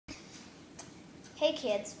Hey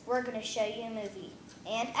kids, we're going to show you a movie.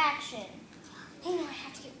 And action. Hang on, I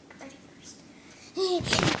have to get ready first.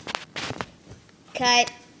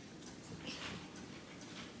 Cut.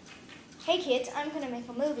 Hey kids, I'm going to make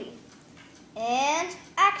a movie. And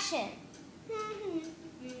action.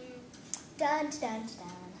 Dun, dun,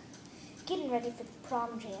 dun. Getting ready for the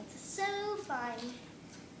prom dance is so fun.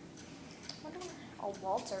 I wonder where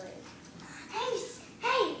Walter is.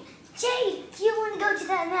 Hey, Jade, do you want to go to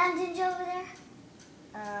that mountain over there?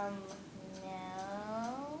 No.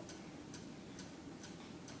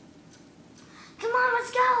 Come on,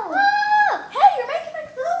 let's go. Ah! Hey, you're making my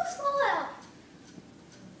clothes fall out.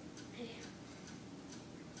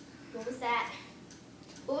 What was that?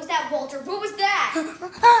 What was that, Walter? What was that?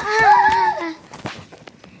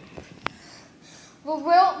 Well,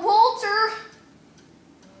 Walter.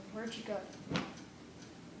 Where'd you go?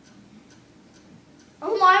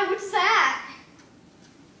 Oh my, what's that?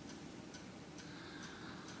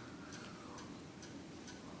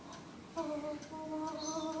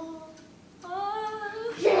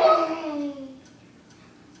 Yay!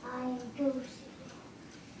 I am Goosey.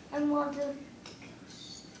 I'm Walter the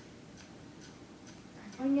Ghost.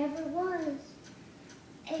 I never was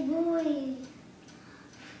a boy.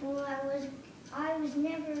 Before I was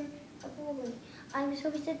never a boy. I was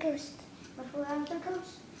always a ghost. Before I was a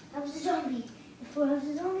ghost, I was a zombie. Before I was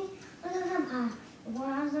a zombie, I was a vampire. Before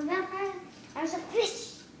I was a vampire, I was a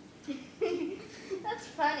fish. That's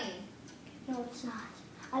funny. No, it's not.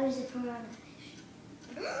 I was a piranha fish.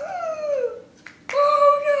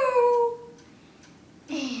 Oh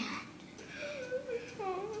no!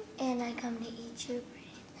 And I come to eat your brain.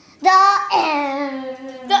 The end.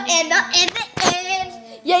 The end. The end. The end.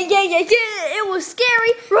 Yeah. It was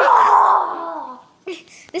scary.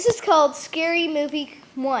 This is called Scary Movie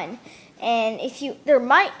 1. And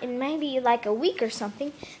in maybe like a week or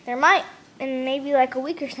something, it might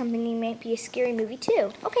be a scary movie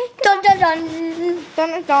 2. Okay. Dun dun dun. Dun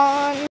dun dun.